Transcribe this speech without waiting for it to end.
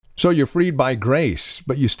So you're freed by grace,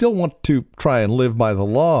 but you still want to try and live by the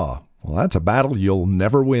law. Well, that's a battle you'll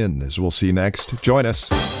never win, as we'll see next. Join us.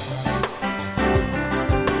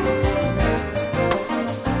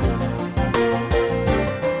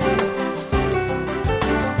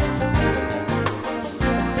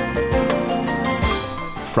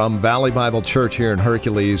 From Valley Bible Church here in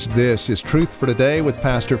Hercules, this is Truth for Today with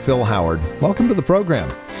Pastor Phil Howard. Welcome to the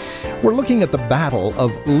program. We're looking at the battle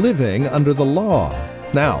of living under the law.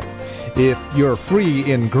 Now, if you're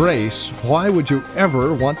free in grace, why would you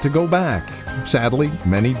ever want to go back? Sadly,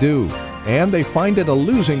 many do. And they find it a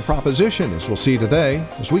losing proposition, as we'll see today,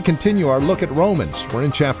 as we continue our look at Romans. We're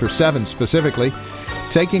in chapter 7 specifically,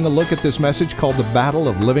 taking a look at this message called The Battle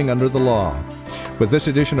of Living Under the Law. With this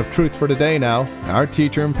edition of Truth for Today now, our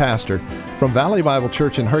teacher and pastor from Valley Bible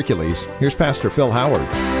Church in Hercules, here's Pastor Phil Howard.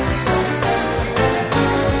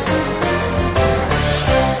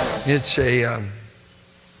 It's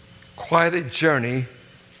quite a journey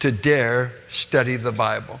to dare study the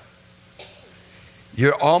Bible.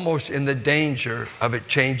 You're almost in the danger of it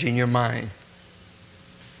changing your mind.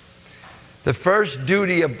 The first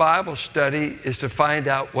duty of Bible study is to find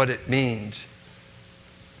out what it means.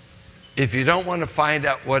 If you don't want to find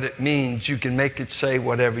out what it means, you can make it say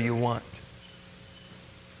whatever you want.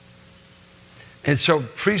 And so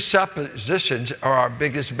presuppositions are our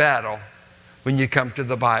biggest battle when you come to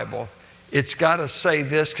the Bible. It's got to say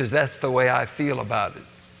this because that's the way I feel about it.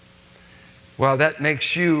 Well, that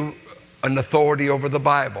makes you an authority over the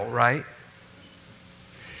Bible, right?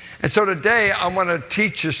 And so today I want to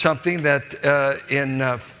teach you something that in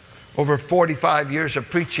over 45 years of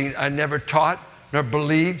preaching I never taught nor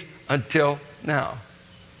believed until now.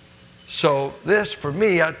 So this, for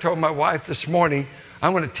me, I told my wife this morning, I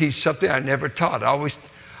want to teach something I never taught. I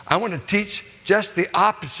want to teach just the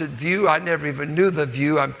opposite view. I never even knew the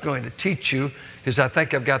view I'm going to teach you because I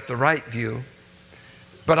think I've got the right view.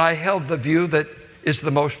 But I held the view that is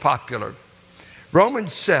the most popular.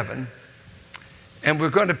 Romans 7, and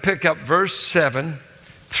we're going to pick up verse 7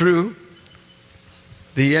 through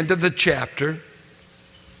the end of the chapter.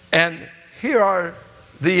 And here are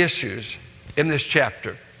the issues in this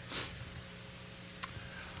chapter.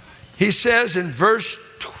 He says in verse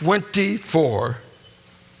 24,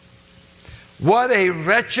 "What a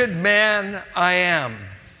wretched man I am.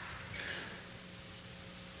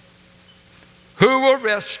 Who will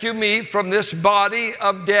rescue me from this body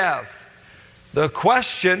of death?" The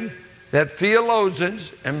question that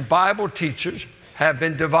theologians and Bible teachers have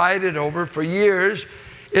been divided over for years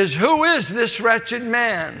is, who is this wretched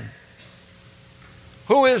man?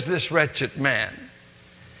 Who is this wretched man?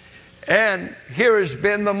 And here has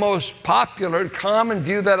been the most popular, common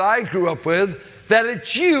view that I grew up with, that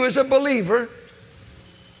it's you as a believer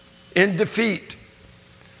in defeat.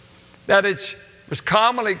 That it was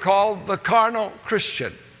commonly called the carnal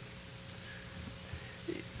Christian.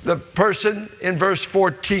 The person in verse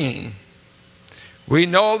 14, "We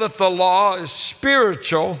know that the law is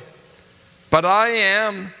spiritual, but I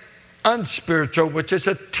am unspiritual," which is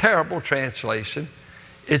a terrible translation.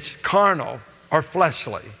 It's carnal or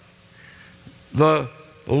fleshly. The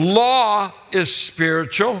law is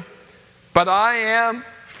spiritual, but I am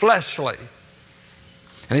fleshly.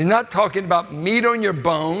 And he's not talking about meat on your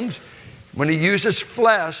bones. When he uses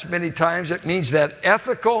flesh, many times it means that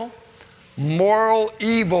ethical, moral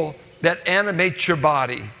evil that animates your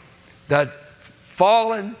body, that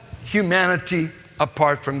fallen humanity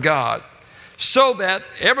apart from God. So that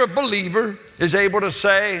every believer is able to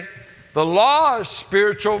say, the law is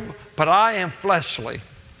spiritual, but I am fleshly.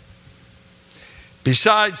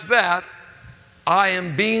 Besides that, I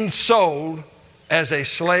am being sold as a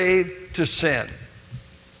slave to sin.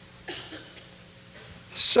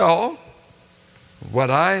 So,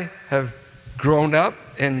 what I have grown up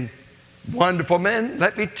in wonderful men,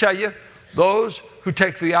 let me tell you, those who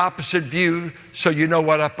take the opposite view, so you know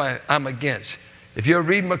what I'm against. If you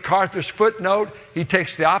read MacArthur's footnote, he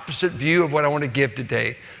takes the opposite view of what I want to give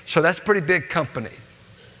today. So that's pretty big company.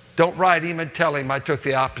 Don't write him and tell him I took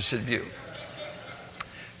the opposite view.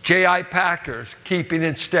 J.I. Packer's Keeping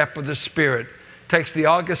in Step with the Spirit takes the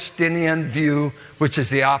Augustinian view, which is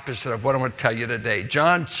the opposite of what I want to tell you today.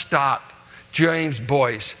 John Stott, James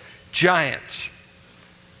Boyce, giants.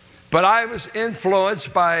 But I was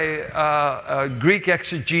influenced by a Greek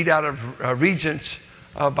exegete out of Regents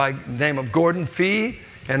by the name of Gordon Fee,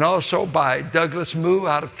 and also by Douglas Moo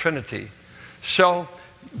out of Trinity. So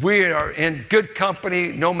we are in good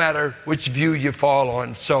company no matter which view you fall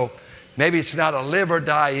on. So maybe it's not a live or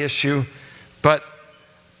die issue, but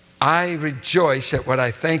I rejoice at what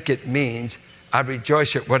I think it means. I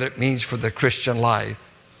rejoice at what it means for the Christian life.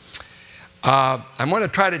 I'm going to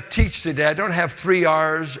try to teach today. I don't have 3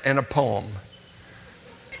 R's and a poem.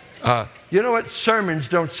 You know what? Sermons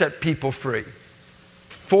don't set people free.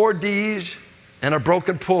 4 D's and a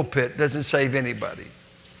broken pulpit doesn't save anybody.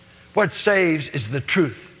 What saves is the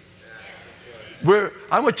truth.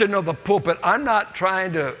 I want you to know the pulpit. I'm not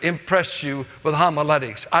trying to impress you with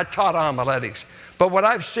homiletics. I taught homiletics. But what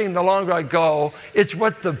I've seen the longer I go, it's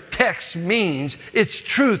what the text means. It's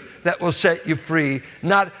truth that will set you free,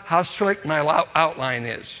 not how slick my outline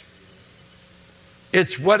is.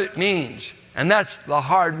 It's what it means. And that's the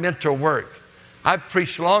hard mental work. I've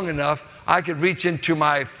preached long enough, I could reach into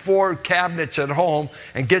my 4 cabinets at home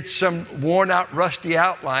and get some worn out, rusty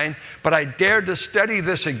outline, but I dared to study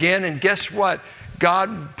this again, and guess what?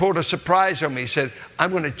 God pulled a surprise on me. He said,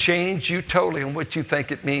 I'm going to change you totally on what you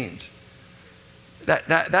think it means.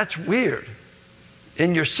 That's weird.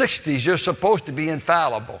 In your 60s, you're supposed to be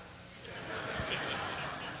infallible.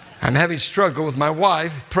 I'm having struggle with my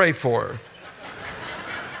wife. Pray for her.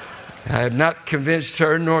 I have not convinced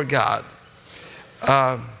her nor God.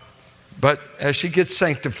 But as she gets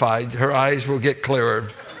sanctified, her eyes will get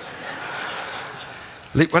clearer.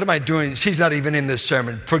 What am I doing? She's not even in this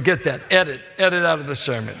sermon. Forget that. Edit out of the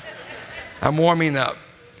sermon. I'm warming up.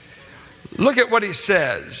 Look at what he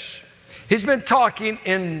says. He's been talking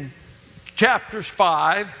in chapters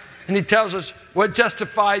 5, and he tells us what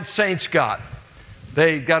justified saints got.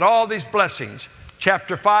 They got all these blessings.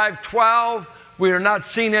 Chapter 5:12, we are not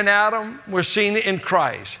seen in Adam, we're seen in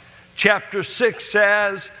Christ. Chapter 6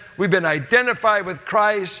 says, we've been identified with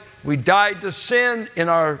Christ. We died to sin in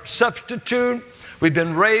our substitute. We've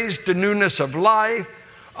been raised to newness of life.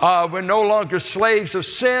 We're no longer slaves of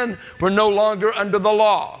sin. We're no longer under the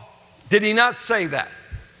law. Did he not say that?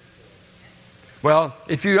 Well,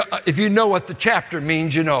 if you know what the chapter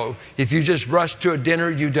means, you know. If you just rush to a dinner,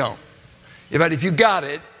 you don't. But if you got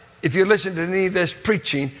it, if you listen to any of this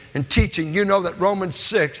preaching and teaching, you know that Romans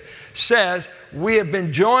 6 says we have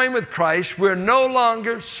been joined with Christ. We're no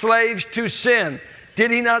longer slaves to sin.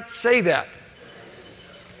 Did he not say that?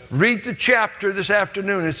 Read the chapter this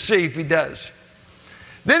afternoon and see if he does.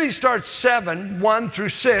 Then he starts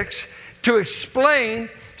 7:1-6 to explain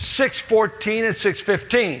 6:14 and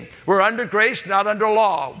 6:15. We're under grace, not under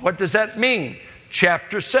law. What does that mean?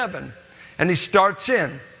 Chapter 7. And he starts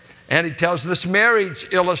in. And he tells this marriage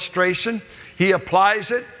illustration. He applies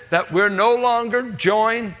it that we're no longer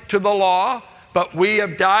joined to the law, but we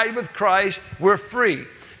have died with Christ. We're free.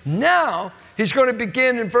 Now, he's going to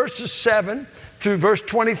begin in verses 7 through verse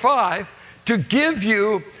 25 to give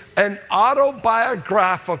you an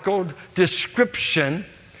autobiographical description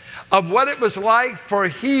of what it was like for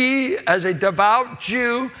he, as a devout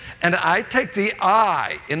Jew, and I take the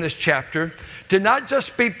I in this chapter, to not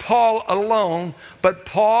just be Paul alone, but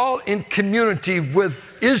Paul in community with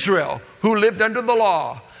Israel, who lived under the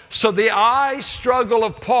law. So the I struggle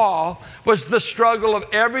of Paul was the struggle of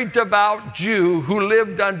every devout Jew who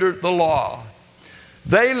lived under the law.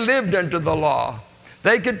 They lived under the law.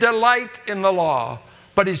 They could delight in the law.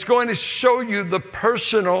 But he's going to show you the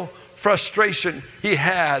personal frustration he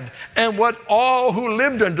had and what all who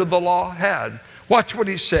lived under the law had. Watch what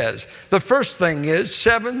he says. The first thing is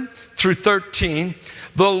 7-13.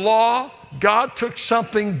 The law, God took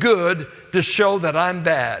something good to show that I'm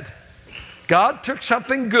bad. God took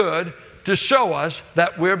something good to show us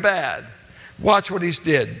that we're bad. Watch what he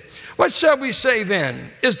did. What shall we say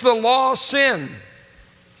then? Is the law sin?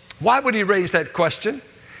 Why would he raise that question?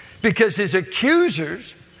 Because his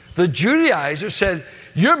accusers, the Judaizers, said,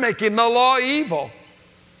 you're making the law evil.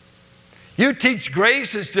 You teach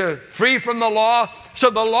grace is to free from the law, so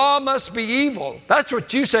the law must be evil. That's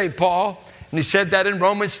what you say, Paul. And he said that in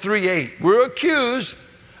Romans 3:8. We're accused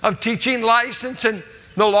of teaching license and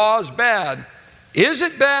the law is bad. Is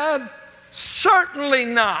it bad? Certainly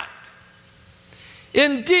not.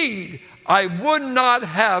 Indeed, I would not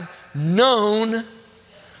have known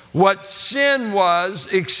what sin was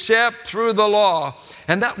except through the law.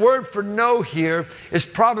 And that word for know here is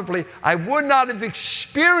probably, I would not have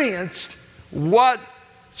experienced what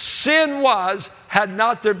sin was had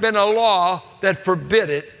not there been a law that forbid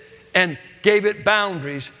it and gave it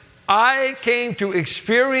boundaries. I came to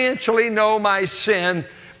experientially know my sin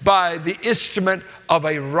by the instrument of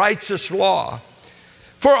a righteous law.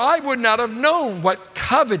 For I would not have known what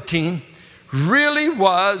coveting really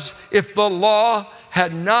was if the law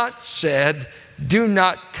had not said, do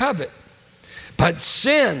not covet. But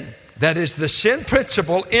sin, that is the sin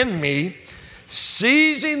principle in me,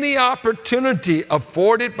 seizing the opportunity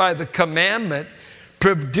afforded by the commandment,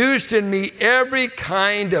 produced in me every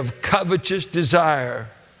kind of covetous desire.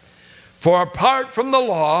 For apart from the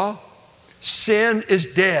law, sin is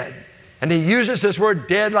dead. And he uses this word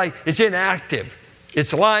dead like it's inactive.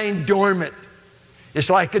 It's lying dormant. It's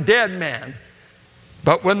like a dead man.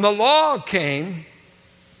 But when the law came,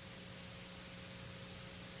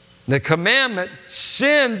 the commandment,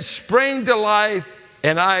 sin sprang to life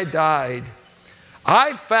and I died.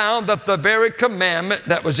 I found that the very commandment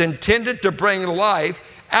that was intended to bring life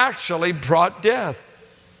actually brought death.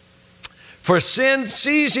 For sin,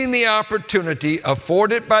 seizing the opportunity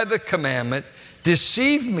afforded by the commandment,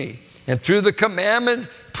 deceived me, and through the commandment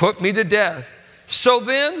put me to death. So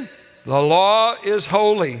then, the law is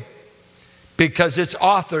holy because its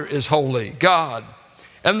author is holy, God.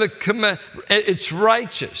 And it's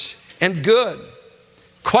righteous and good.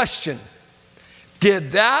 Question: did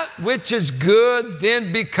that which is good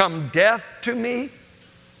then become death to me?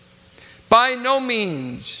 By no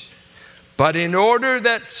means. But in order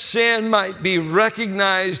that sin might be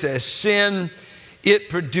recognized as sin, it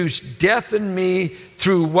produced death in me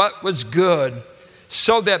through what was good,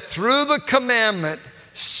 so that through the commandment,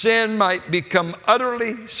 sin might become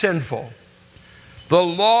utterly sinful. The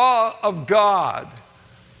law of God,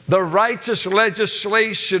 the righteous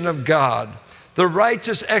legislation of God, the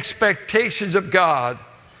righteous expectations of God.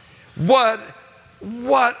 What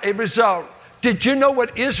a result. Did you know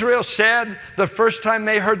what Israel said the first time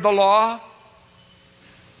they heard the law?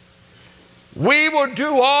 We will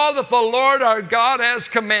do all that the Lord our God has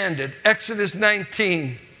commanded. Exodus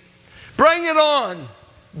 19. Bring it on.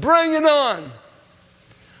 Bring it on.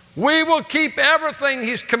 We will keep everything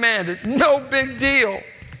He's commanded. No big deal.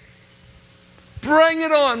 Bring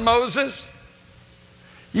it on, Moses.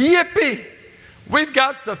 Yippee. We've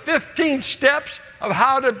got the 15 steps of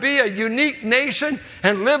how to be a unique nation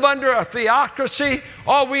and live under a theocracy.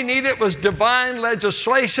 All we needed was divine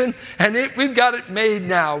legislation, and we've got it made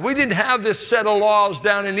now. We didn't have this set of laws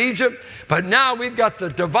down in Egypt, but now we've got the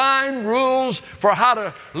divine rules for how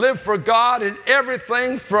to live for God in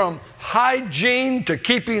everything from hygiene to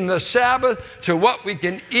keeping the Sabbath to what we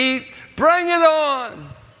can eat. Bring it on.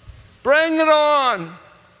 Bring it on.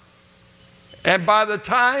 And by the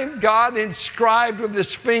time God inscribed with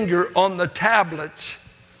His finger on the tablets,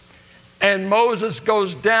 and Moses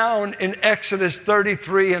goes down in Exodus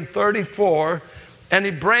 33 and 34, and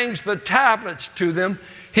he brings the tablets to them,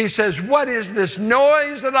 he says, "What is this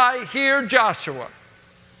noise that I hear, Joshua?"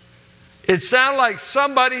 It sounds like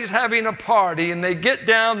somebody's having a party, and they get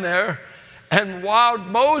down there, and while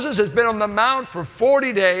Moses has been on the mount for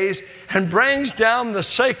 40 days and brings down the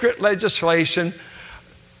sacred legislation,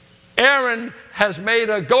 Aaron has made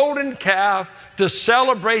a golden calf to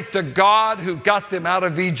celebrate the God who got them out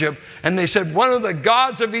of Egypt. And they said one of the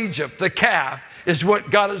gods of Egypt, the calf, is what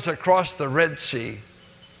got us across the Red Sea.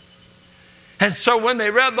 And so when they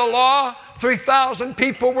read the law, 3,000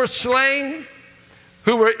 people were slain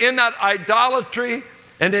who were in that idolatry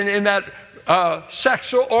and in that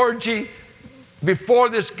sexual orgy before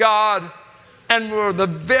this God, and were the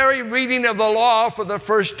very reading of the law for the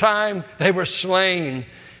first time, they were slain.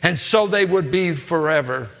 And so they would be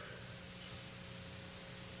forever.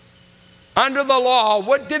 Under the law,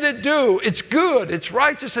 what did it do? It's good, it's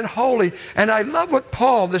righteous and holy. And I love what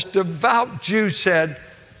Paul, this devout Jew, said.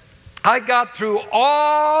 I got through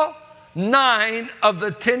all 9 of the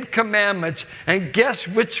 10 commandments, and guess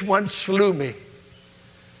which one slew me?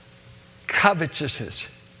 Covetousness.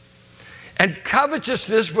 And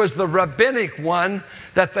covetousness was the rabbinic one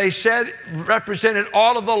that they said represented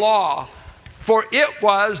all of the law. For it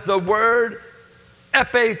was the word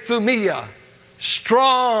epithumia,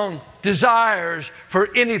 strong desires for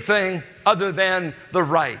anything other than the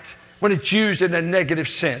right, when it's used in a negative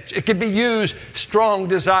sense. It can be used, strong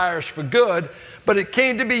desires for good, but it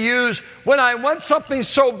came to be used when I want something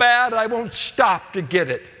so bad I won't stop to get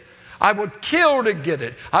it. I would kill to get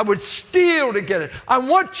it. I would steal to get it. I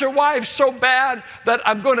want your wife so bad that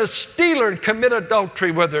I'm going to steal her and commit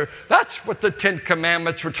adultery with her. That's what the 10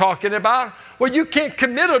 Commandments were talking about. Well, you can't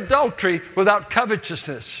commit adultery without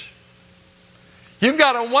covetousness. You've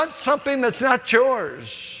got to want something that's not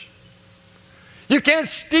yours. You can't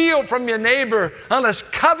steal from your neighbor unless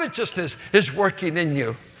covetousness is working in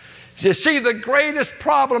you. You see, the greatest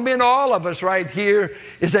problem in all of us right here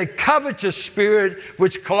is a covetous spirit,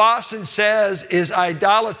 which Colossians says is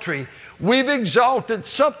idolatry. We've exalted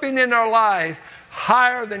something in our life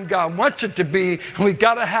higher than God wants it to be, and we've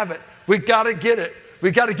got to have it. We've got to get it.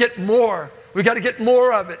 We've got to get more. We've got to get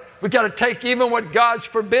more of it. We've got to take even what God's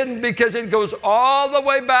forbidden, because it goes all the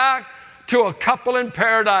way back to a couple in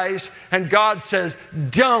paradise, and God says,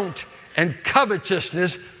 don't, and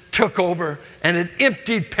covetousness took over and it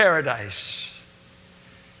emptied paradise.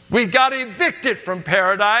 We got evicted from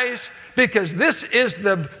paradise because this is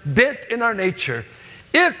the bent in our nature.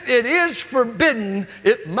 If it is forbidden,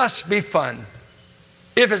 it must be fun.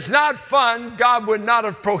 If it's not fun, God would not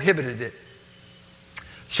have prohibited it.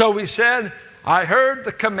 So we said, I heard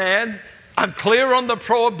the command. I'm clear on the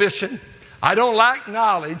prohibition. I don't lack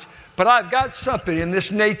knowledge, but I've got something in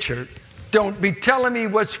this nature. Don't be telling me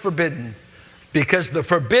what's forbidden, because the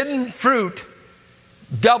forbidden fruit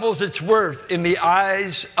doubles its worth in the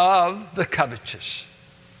eyes of the covetous.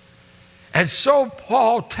 And so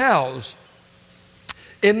Paul tells,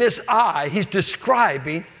 in this eye, he's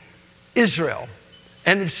describing Israel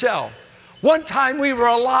and himself. One time we were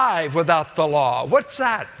alive without the law. What's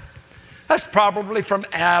that? That's probably from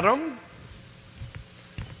Adam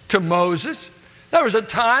to Moses. There was a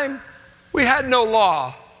time we had no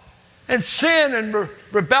law, and sin and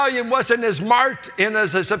rebellion wasn't as marked in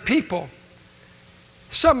us as a people.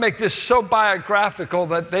 Some make this so biographical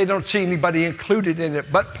that they don't see anybody included in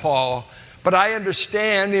it but Paul. But I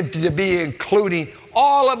understand him to be including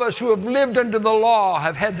all of us who have lived under the law,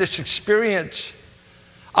 have had this experience.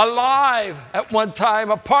 Alive at one time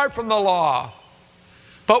apart from the law.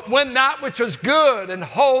 But when that which was good and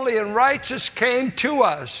holy and righteous came to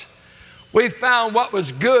us, we found what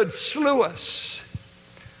was good slew us.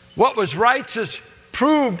 What was righteous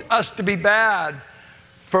proved us to be bad.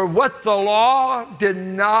 For what the law did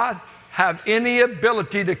not have any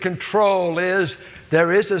ability to control is,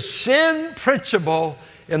 there is a sin principle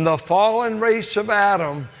in the fallen race of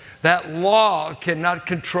Adam that law cannot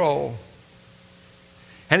control.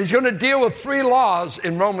 And he's going to deal with 3 laws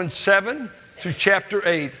in Romans 7 through chapter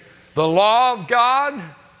 8. The law of God,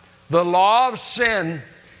 the law of sin,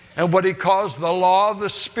 and what he calls the law of the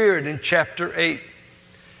Spirit in chapter 8.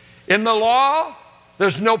 In the law,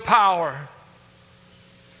 there's no power.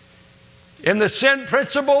 In the sin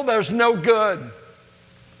principle, there's no good.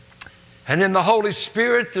 And in the Holy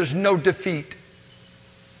Spirit, there's no defeat.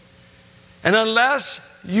 And unless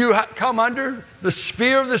you come under the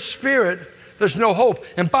sphere of the Spirit, there's no hope.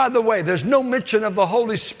 And by the way, there's no mention of the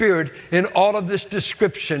Holy Spirit in all of this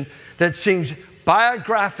description that seems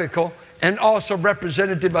biographical and also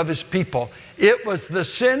representative of his people. It was the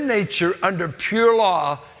sin nature under pure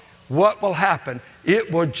law. What will happen?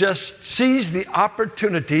 It will just seize the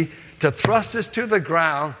opportunity to thrust us to the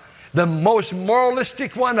ground, the most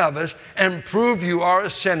moralistic one of us, and prove you are a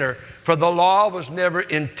sinner. For the law was never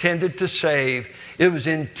intended to save. It was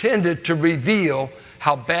intended to reveal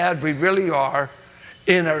how bad we really are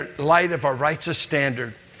in a light of a righteous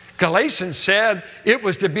standard. Galatians said it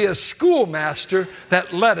was to be a schoolmaster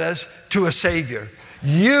that led us to a Savior.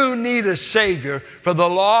 You need a Savior, for the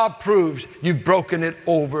law proves you've broken it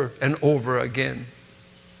over and over again.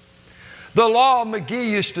 The law, McGee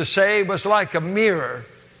used to say, was like a mirror.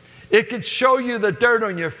 It could show you the dirt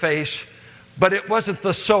on your face, but it wasn't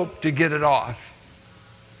the soap to get it off.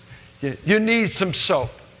 You need some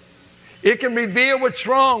soap. It can reveal what's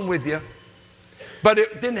wrong with you, but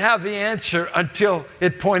it didn't have the answer until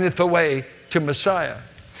it pointed the way to Messiah.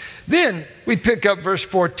 Then we pick up verse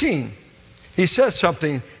 14. He says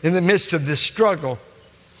something in the midst of this struggle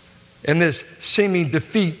and this seeming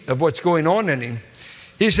defeat of what's going on in him.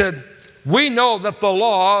 He said, we know that the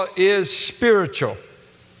law is spiritual.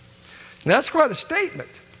 And that's quite a statement,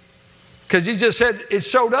 because he just said it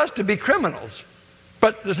showed us to be criminals.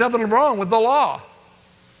 But there's nothing wrong with the law.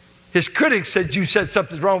 His critics said you said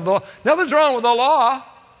something's wrong with the law. Nothing's wrong with the law.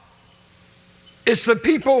 It's the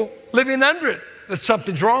people living under it that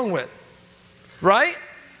something's wrong with. Right?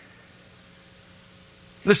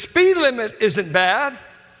 The speed limit isn't bad.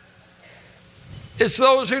 It's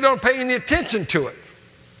those who don't pay any attention to it.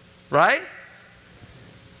 Right?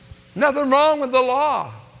 Nothing wrong with the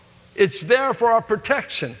law. It's there for our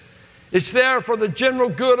protection. It's there for the general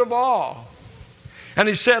good of all. And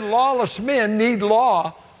he said lawless men need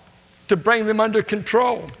law to bring them under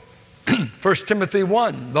control. 1 Timothy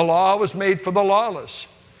 1, the law was made for the lawless.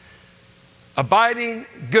 Abiding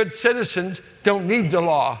good citizens don't need the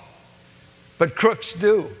law, but crooks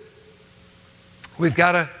do. We've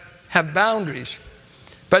got to have boundaries.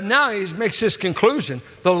 But now he makes this conclusion.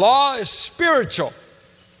 The law is spiritual.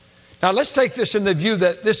 Now let's take this in the view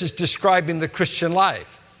that this is describing the Christian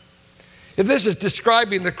life. If this is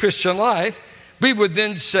describing the Christian life, we would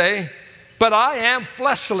then say, but I am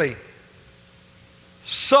fleshly,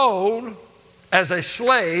 sold as a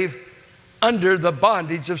slave under the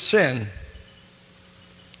bondage of sin.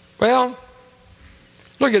 Well,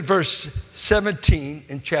 look at verse 17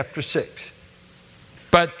 in chapter 6.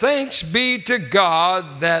 But thanks be to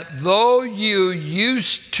God that though you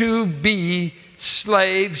used to be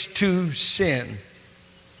slaves to sin.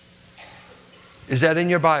 Is that in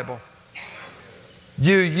your Bible?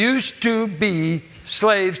 You used to be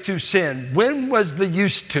slaves to sin. When was the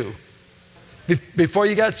used to? Before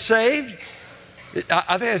you got saved?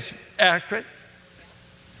 I think it's accurate.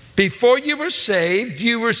 Before you were saved,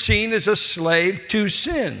 you were seen as a slave to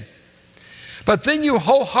sin. But then you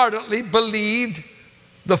wholeheartedly believed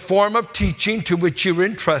the form of teaching to which you were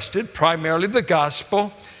entrusted, primarily the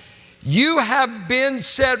gospel. You have been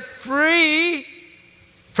set free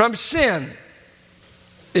from sin.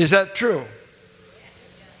 Is that true?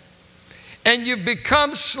 And you've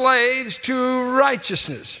become slaves to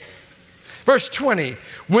righteousness. Verse 20,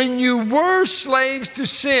 when you were slaves to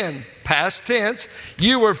sin, past tense,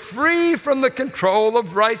 you were free from the control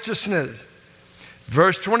of righteousness.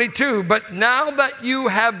 Verse 22, but now that you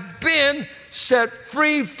have been set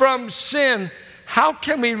free from sin, how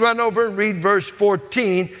can we run over and read verse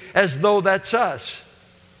 14 as though that's us?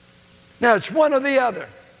 Now, it's one or the other.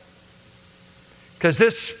 Because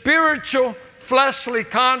this spiritual, fleshly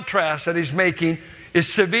contrast that he's making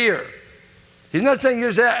is severe. He's not saying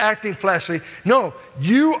you're acting fleshly. No,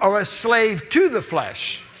 you are a slave to the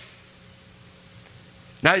flesh.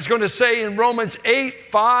 Now, he's going to say in Romans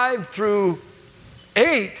 8:5 through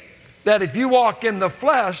 8, that if you walk in the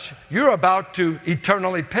flesh, you're about to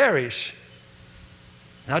eternally perish.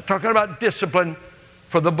 Not talking about discipline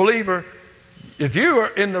for the believer. If you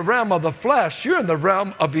are in the realm of the flesh, you're in the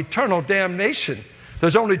realm of eternal damnation.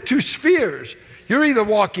 There's only two spheres. You're either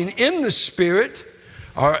walking in the Spirit,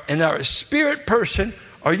 and are a spirit person,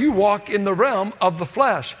 or you walk in the realm of the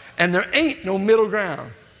flesh. And there ain't no middle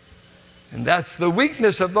ground. And that's the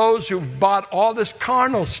weakness of those who've bought all this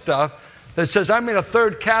carnal stuff that says, I'm in a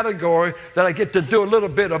third category, that I get to do a little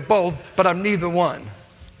bit of both, but I'm neither one.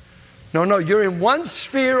 No, you're in one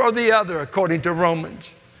sphere or the other, according to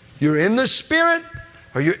Romans. You're in the Spirit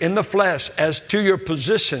or you're in the flesh as to your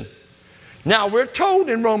position. Now, we're told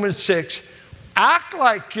in Romans 6, act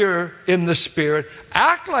like you're in the Spirit,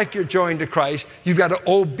 act like you're joined to Christ. You've got to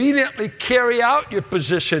obediently carry out your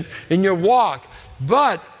position in your walk.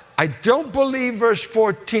 But I don't believe verse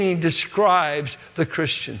 14 describes the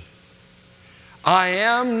Christian. I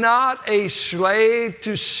am not a slave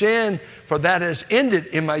to sin, for that has ended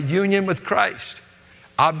in my union with Christ.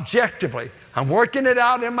 Objectively, I'm working it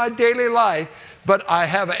out in my daily life, but I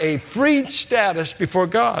have a freed status before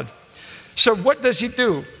God. So what does he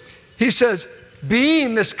do? He says,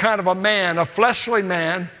 being this kind of a man, a fleshly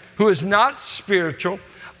man who is not spiritual,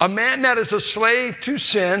 a man that is a slave to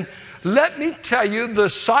sin, let me tell you the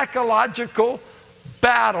psychological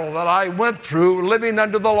battle that I went through living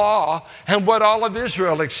under the law and what all of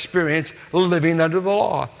Israel experienced living under the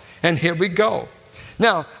law. And here we go.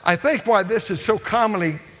 Now, I think why this is so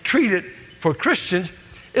commonly treated for Christians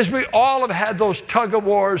is we all have had those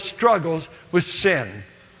tug-of-war struggles with sin.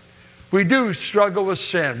 We do struggle with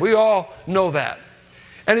sin. We all know that.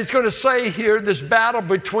 And it's going to say here this battle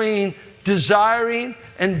between desiring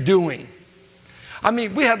and doing. I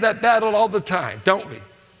mean, we have that battle all the time, don't we?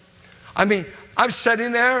 I mean, I'm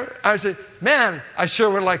sitting there, I say, man, I sure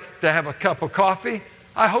would like to have a cup of coffee.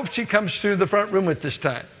 I hope she comes through the front room at this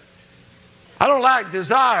time. I don't lack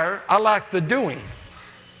desire, I lack the doing.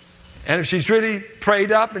 And if she's really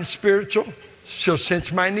prayed up and spiritual, she'll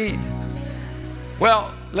sense my need.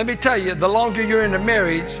 Well, let me tell you, the longer you're in a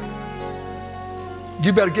marriage,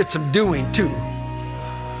 you better get some doing too.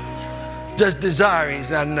 Just desiring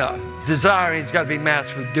is not enough. Desiring's got to be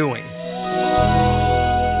matched with doing.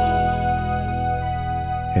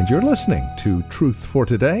 And you're listening to Truth for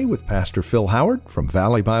Today with Pastor Phil Howard from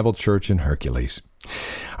Valley Bible Church in Hercules.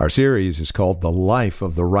 Our series is called The Life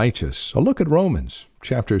of the Righteous, a look at Romans,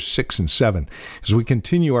 chapters 6 and 7, as we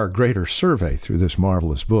continue our greater survey through this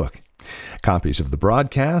marvelous book. Copies of the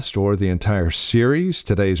broadcast or the entire series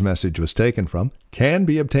today's message was taken from can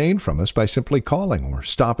be obtained from us by simply calling or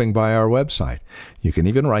stopping by our website. You can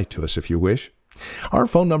even write to us if you wish. Our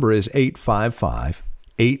phone number is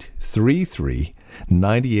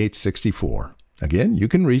 855-833-9864. Again, you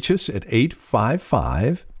can reach us at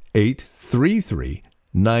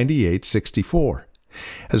 855-833-9864.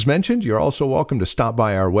 As mentioned, you're also welcome to stop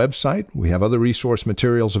by our website. We have other resource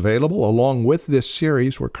materials available along with this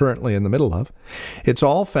series we're currently in the middle of. It's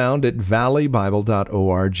all found at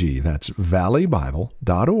valleybible.org. That's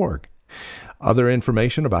valleybible.org. Other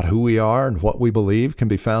information about who we are and what we believe can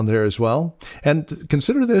be found there as well. And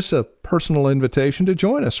consider this a personal invitation to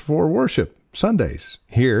join us for worship Sundays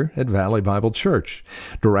here at Valley Bible Church.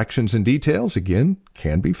 Directions and details, again,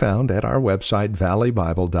 can be found at our website,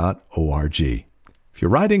 valleybible.org. If you're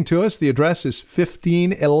writing to us, the address is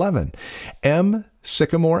 1511 M.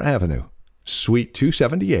 Sycamore Avenue, Suite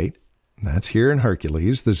 278. That's here in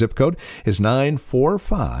Hercules. The zip code is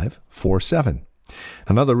 94547.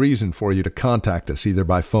 Another reason for you to contact us either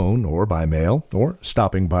by phone or by mail or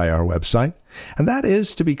stopping by our website, and that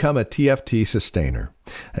is to become a TFT sustainer.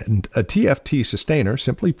 And a TFT sustainer,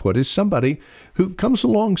 simply put, is somebody who comes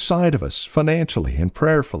alongside of us financially and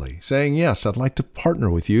prayerfully, saying, yes, I'd like to partner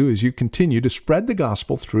with you as you continue to spread the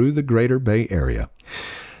gospel through the Greater Bay Area.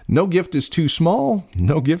 No gift is too small,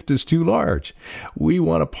 no gift is too large. We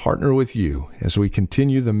want to partner with you as we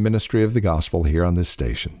continue the ministry of the gospel here on this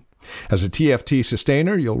station. As a TFT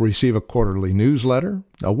sustainer, you'll receive a quarterly newsletter,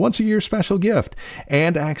 a once-a-year special gift,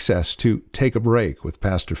 and access to Take a Break with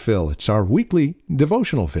Pastor Phil. It's our weekly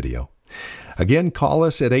devotional video. Again, call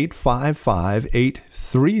us at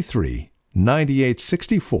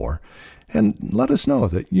 855-833-9864 and let us know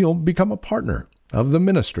that you'll become a partner of the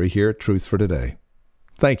ministry here at Truth for Today.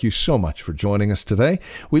 Thank you so much for joining us today.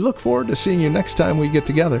 We look forward to seeing you next time we get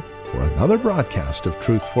together for another broadcast of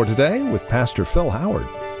Truth for Today with Pastor Phil Howard.